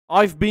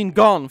I've been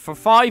gone for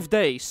 5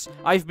 days.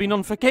 I've been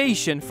on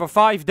vacation for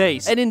 5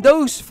 days. And in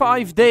those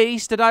 5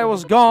 days that I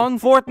was gone,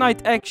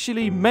 Fortnite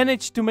actually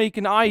managed to make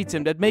an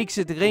item that makes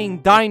it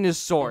rain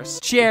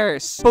dinosaurs,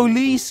 chairs,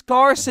 police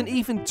cars, and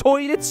even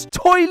toilets.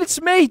 Toilets,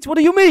 mate, what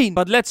do you mean?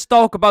 But let's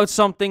talk about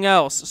something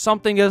else.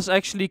 Something that's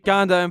actually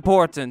kinda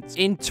important.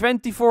 In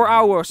 24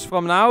 hours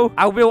from now,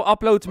 I will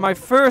upload my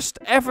first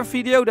ever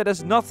video that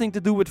has nothing to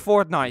do with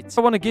Fortnite.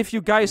 I want to give you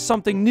guys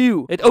something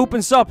new. It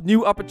opens up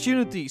new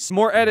opportunities,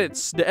 more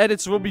edits. The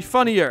edits will be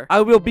funnier.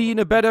 I will be in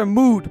a better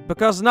mood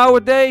because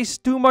nowadays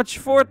too much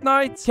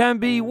Fortnite can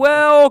be,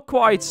 well,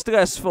 quite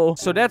stressful.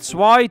 So that's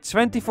why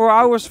 24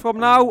 hours from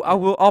now I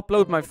will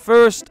upload my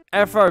first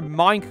ever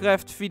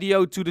Minecraft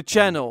video to the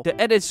channel. The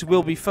edits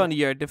will be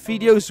funnier, the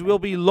videos will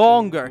be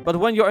longer. But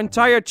when your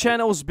entire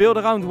channel is built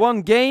around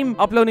one game,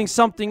 uploading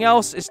something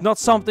else is not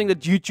something that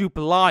YouTube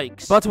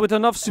likes. But with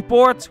enough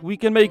support, we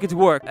can make it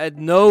work. And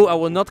no, I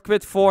will not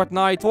quit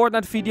Fortnite.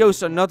 Fortnite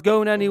videos are not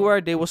going anywhere.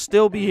 They will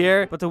still be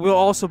here, but there will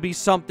also be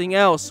something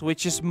else,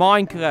 which is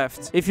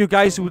Minecraft. If you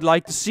guys would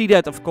like to see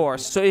that, of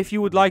course. So if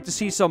you would like to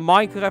see some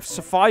Minecraft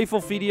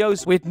survival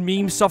videos with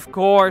memes, of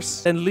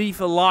course, then leave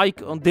a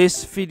like on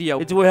this video.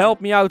 It will help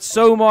me out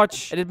so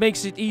much, and it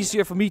makes it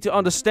easier for me to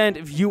understand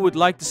if you would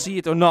like to see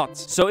it or not.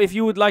 So if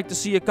you would like to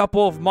see a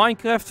couple of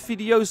Minecraft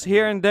videos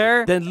here and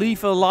there, then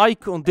leave a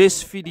like on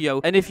this video.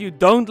 And if you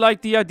don't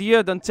like the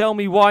idea, then tell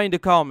me why in the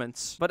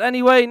comments. But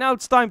anyway, now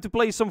it's time to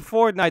play some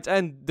Fortnite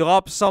and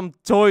drop some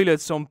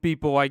toilets on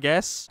people, I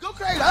guess. Go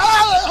crazy.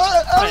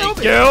 Hey,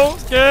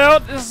 girl,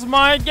 this is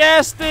my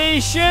gas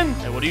station.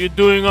 Hey, what are you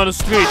doing on the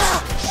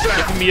streets?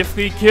 Giving me a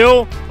free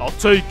kill? I'll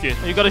take it.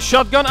 You got a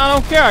shotgun? I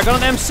don't care. I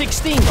got an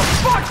M16. The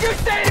fuck you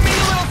say to me,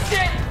 you little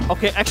shit?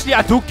 Okay, actually,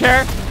 I do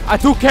care. I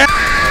do care.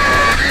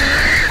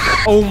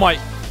 Oh my.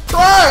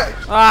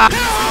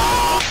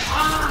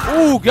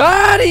 Ooh,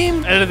 got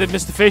him. Edited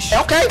Mr. Fish.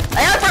 Okay,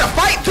 I am for the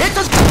fight,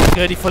 bitches.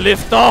 Ready for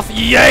liftoff.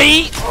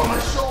 Yay.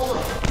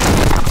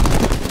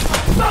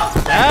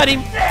 Got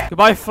him.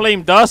 Goodbye,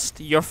 flame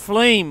dust. Your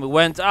flame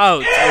went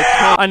out.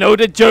 Okay. I know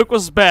that joke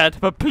was bad,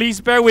 but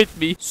please bear with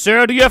me.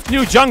 Sir, do you have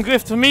new junk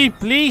drift for me?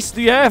 Please,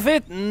 do you have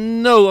it?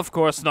 No, of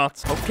course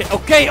not.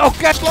 Okay.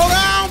 Slow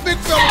down, big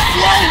fella.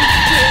 Slow.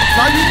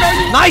 Now you know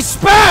you. Nice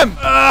spam.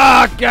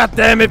 Ah, god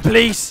damn it,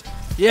 please.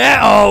 Yeah.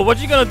 Oh, what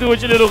you gonna do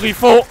with your little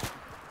revolt?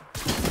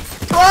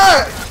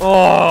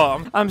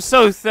 Oh, I'm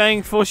so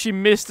thankful she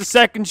missed the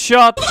second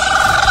shot.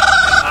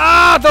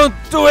 Ah, don't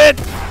do it.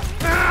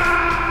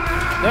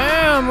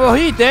 Damn, well,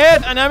 he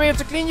dead, and I'm here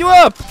to clean you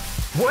up.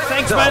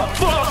 Thanks, man.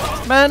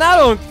 Man, I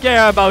don't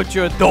care about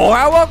your door.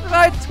 I walked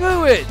right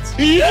through it.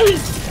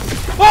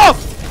 Whoa!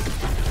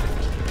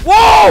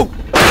 Whoa!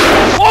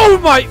 Oh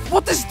my!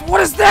 What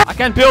is that? I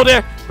can't build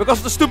here because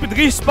of the stupid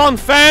respawn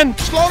fan.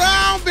 Slow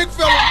down, big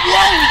fella.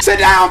 Whoa! Sit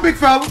down, big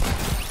fella.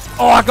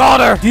 Oh, I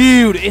got her.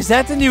 Dude, is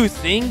that the new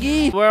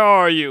thingy? Where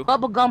are you?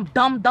 Bubblegum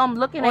dumb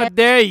looking at.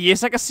 There he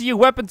is. I can see your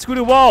weapon through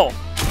the wall.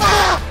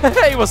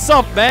 Hey, what's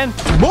up, man?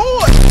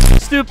 Boy!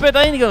 Stupid,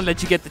 I ain't gonna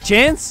let you get the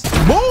chance.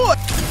 Boy!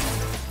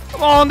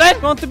 Come on, then.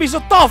 You want to be so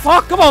tough,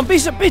 huh? Come on, be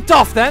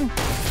tough, then.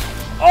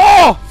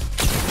 Oh!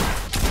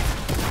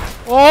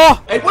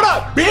 Oh! Hey, what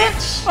up,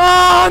 bitch?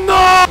 Oh,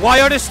 no! Why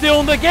are they still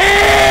in the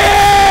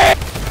game?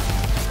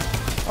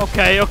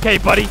 Okay,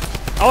 buddy.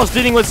 I was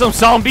dealing with some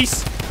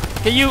zombies.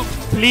 Can you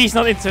please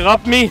not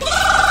interrupt me?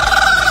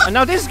 And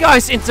now this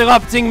guy's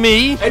interrupting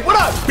me. Hey, what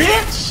up,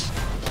 bitch?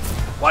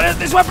 What is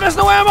this weapon? There's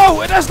no ammo!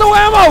 It has no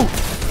ammo!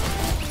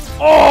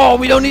 Oh,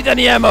 we don't need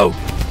any ammo.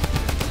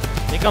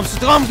 Here comes the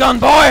drum gun,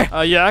 boy.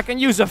 Yeah, I can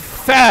use a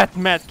fat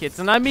medkit.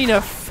 And I mean a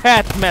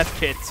fat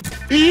medkit.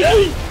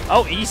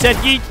 Oh, he said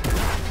yeet.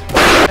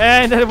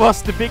 And that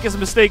was the biggest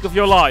mistake of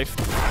your life.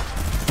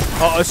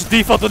 Oh, it's a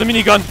default with a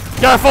minigun.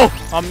 Careful.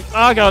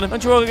 I got him.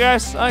 Don't you worry,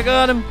 guys. I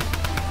got him.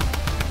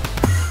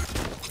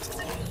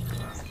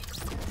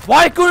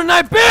 Why couldn't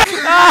I pick?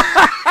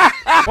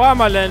 Why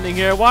am I landing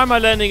here? Why am I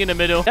landing in the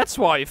middle? That's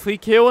why. A free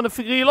kill and a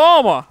free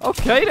llama.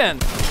 Okay, then.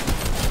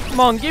 Come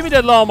on, give me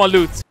that llama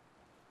loot.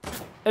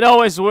 It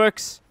always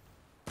works.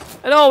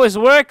 It always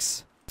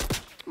works.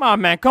 Come on,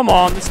 man. Come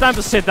on. It's time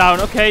to sit down,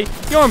 okay?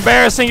 You're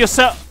embarrassing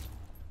yourself.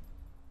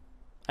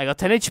 I got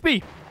 10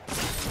 HP.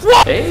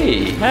 What?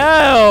 Hey.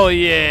 Hell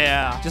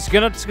yeah. Just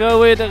gonna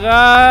throw it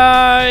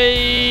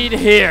right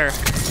here.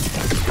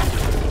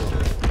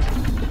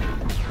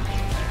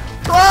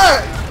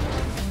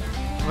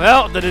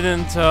 Well, that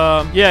didn't,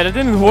 yeah, that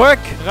didn't work.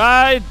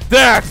 Right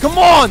there. Come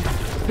on.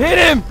 Hit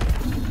him.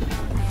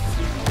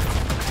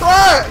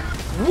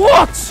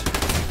 What?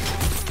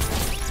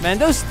 Man,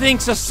 those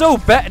things are so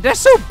bad. They're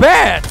so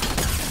bad.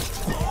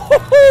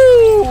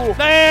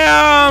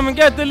 Damn,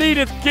 get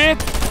deleted, kid.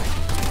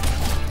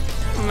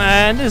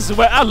 Man, this is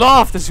I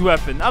love this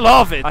weapon. I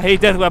love it. I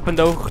hate that weapon,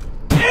 though.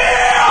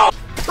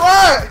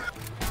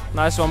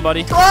 Nice one,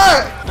 buddy.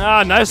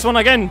 Ah, nice one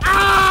again.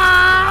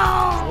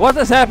 What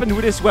has happened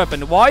with this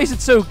weapon? Why is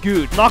it so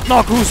good? Knock,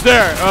 knock, who's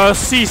there?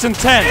 Season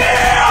 10.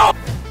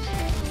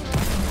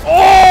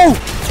 Oh!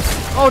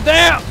 Oh,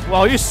 damn!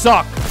 Well, you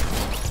suck.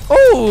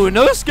 Oh,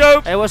 no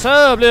scope. Hey, what's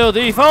up, little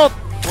default?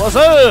 What's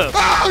up?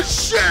 Oh,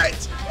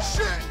 shit!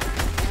 Shit!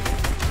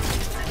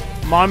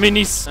 My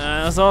minis.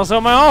 That's also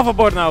my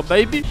hoverboard now,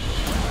 baby.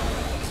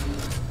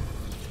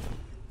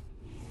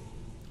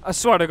 I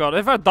swear to God,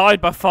 if I died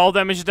by fall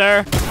damage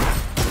there,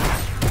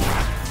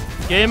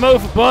 game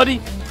over, buddy.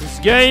 It's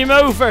game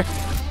over.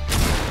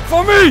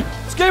 For me!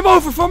 It's game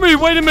over for me.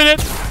 Wait a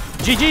minute.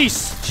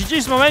 GG's.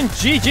 GG's, my man.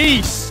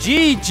 GG's.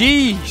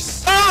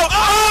 GG's.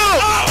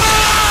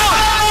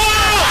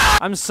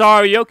 I'm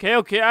sorry.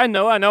 Okay. I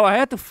know. I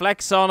had to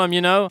flex on him,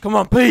 you know. Come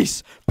on,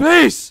 please.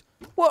 Please.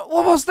 What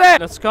was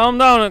that? Let's calm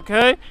down,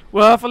 okay?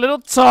 We'll have a little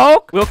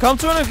talk. We'll come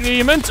to an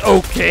agreement.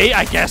 Okay,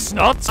 I guess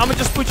not. I'ma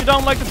just put you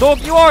down like the dog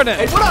you are then.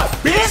 Hey, what up,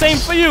 bitch? Same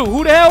for you.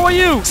 Who the hell are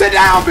you? Sit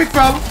down, big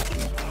fella.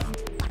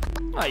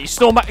 Oh, you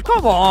stole my...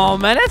 Come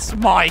on, man. That's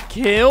my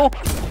kill.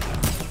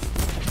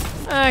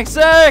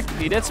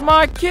 Exactly. That's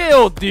my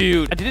kill,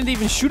 dude. I didn't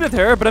even shoot at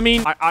her, but I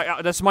mean...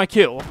 that's my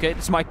kill, okay?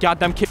 That's my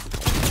goddamn kill.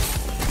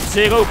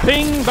 0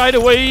 ping, by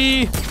the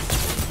way.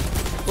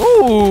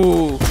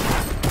 Ooh.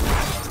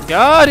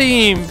 Got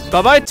him.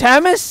 Bye-bye,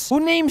 Tamis. Who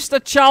names the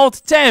child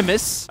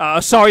Tamis?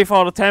 Sorry for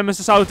all the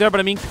Tamises out there, but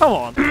I mean, come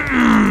on.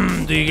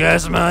 Do you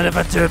guys mind if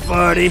I third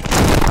party?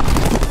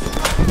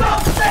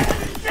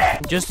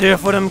 Just here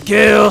for them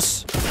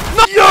kills.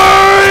 No!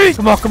 Yay!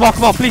 Come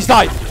on, please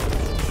die.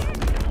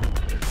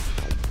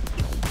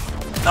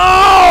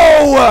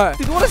 No!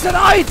 Dude, what is that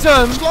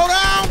item? Slow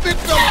down, big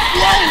fella.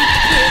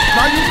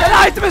 That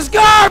item is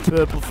garbage!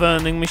 Purple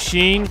vending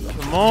machine.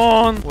 Come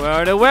on. Where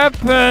are the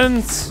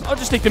weapons? I'll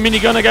just take the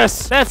minigun, I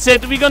guess. That's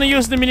it. We're gonna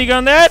use the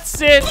minigun. That's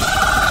it.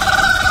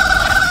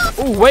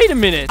 Oh, wait a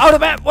minute. Out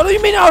of ammo? What do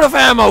you mean out of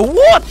ammo?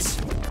 What?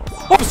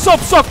 What's up,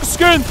 sucker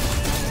skin?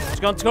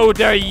 Just gonna throw it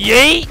there.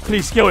 Yay!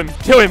 Please kill him.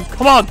 Kill him.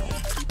 Come on.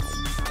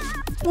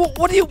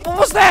 What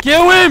was that?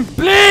 Kill him,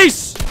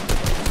 please!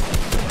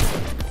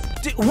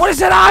 Dude, what is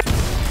that?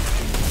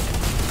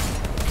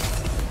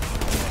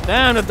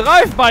 Damn, the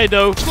drive-by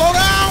though. Slow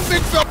down,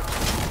 big fella.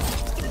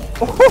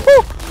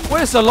 Oh,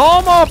 where's the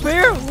alarm up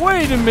here?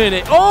 Wait a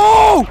minute.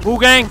 Oh! Boo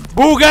gang!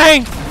 Boo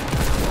gang!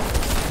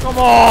 Come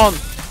on!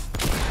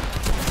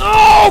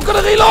 No!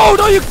 Gotta reload!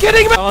 Are you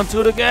kidding me?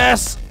 Onto the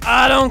gas.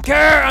 I don't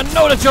care. I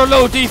know that you're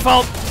low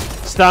default.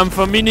 It's time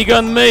for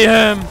minigun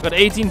mayhem. Got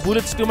 18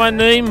 bullets to my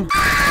name.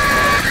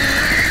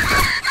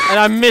 And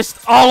I missed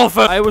all of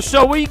it. I was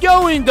so we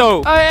going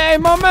though. Hey,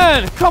 my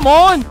man. Come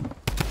on.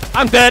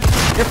 I'm dead.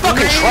 You're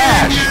fucking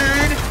trash.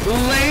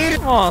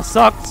 Come on,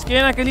 suck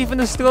skin. I can even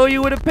destroy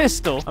you with a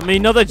pistol. I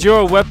mean, not that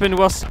your weapon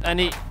was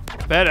any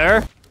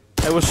better.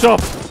 Hey, what's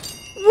up?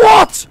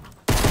 What?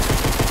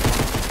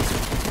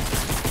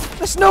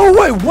 There's no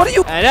way. What are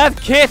you? And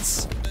that,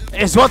 kids,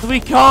 is what we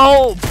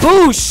call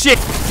bullshit.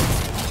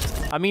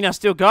 I mean, I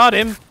still got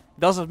him.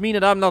 Doesn't mean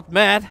that I'm not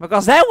mad.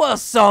 Because that was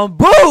some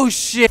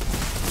bullshit.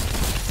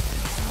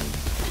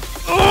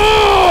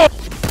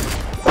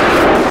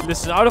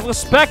 Listen, out of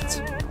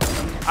respect,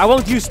 I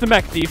won't use the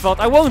mech, default.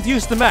 I won't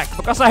use the mech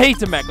because I hate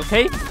the mech,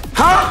 okay?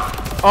 Huh?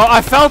 Oh,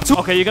 I fell too.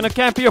 Okay, you're gonna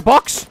camp your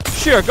box?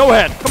 Sure, go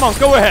ahead. Come on,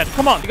 go ahead.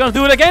 Come on, you're gonna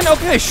do it again?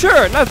 Okay,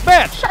 sure, not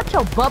bad. Shut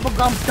your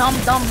bubblegum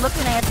dumb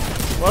looking at.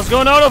 What's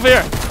going on over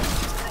here?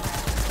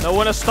 No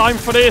one has time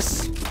for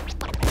this.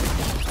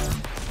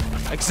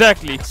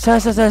 Exactly.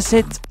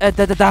 Sit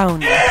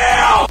down.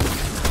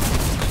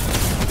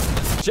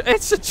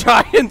 It's a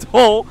giant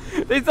hole.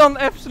 They've done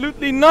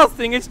absolutely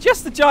nothing. It's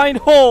just a giant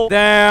hole.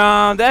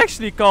 Damn, they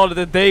actually called it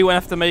a day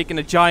after making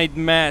a giant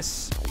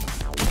mess.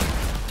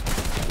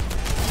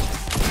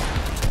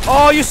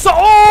 Oh, you saw.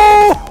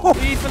 Oh!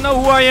 You even know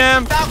who I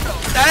am?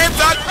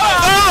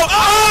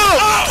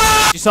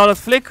 You saw that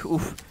flick?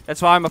 Oof.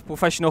 That's why I'm a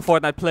professional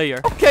Fortnite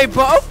player. Okay,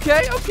 but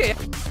okay.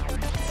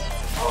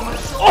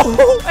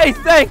 Oh, hey,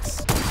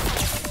 thanks.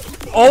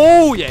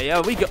 Oh,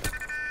 yeah, we go.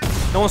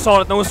 No one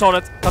saw it.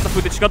 Got the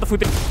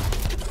footage.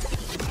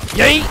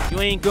 Yay! You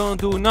ain't gonna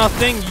do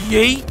nothing.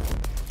 Yay!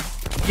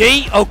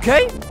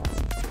 Okay.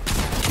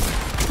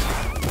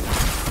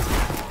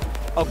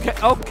 Okay.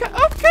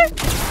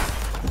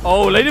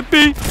 Oh, let it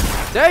be.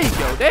 There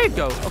you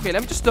go. Okay,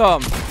 let me just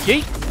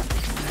yay!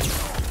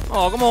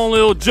 Oh, come on,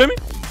 little Jimmy.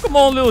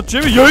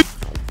 Yay!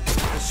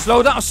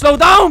 Slow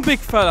down, big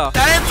fella.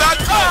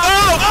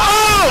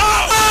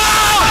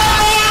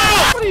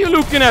 What are you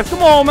looking at?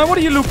 Come on, man. What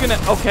are you looking at?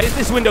 Okay,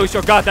 this window is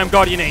your goddamn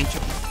guardian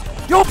angel.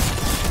 Yo!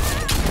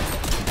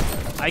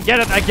 I get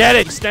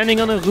it. Standing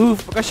on a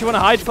roof because you want to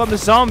hide from the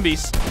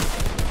zombies.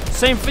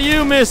 Same for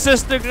you, miss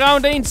sister.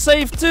 Ground ain't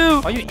safe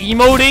too. Are you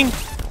emoting?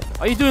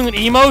 Are you doing an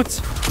emote?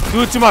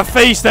 Do it to my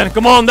face then.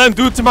 Come on then,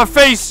 do it to my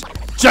face.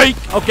 Jake.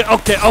 Okay.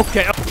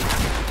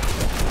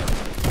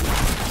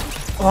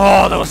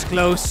 Oh, that was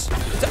close.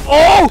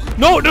 Oh!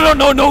 No.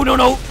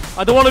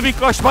 I don't want to be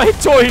crushed by a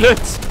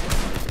toilet.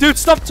 Dude,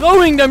 stop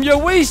throwing them. You're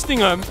wasting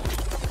them.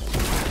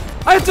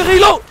 I have to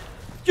reload.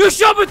 You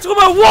shot me through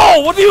my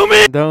wall. What do you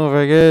mean? Don't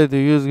forget to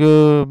use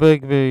Bye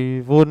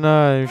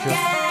Fortnite.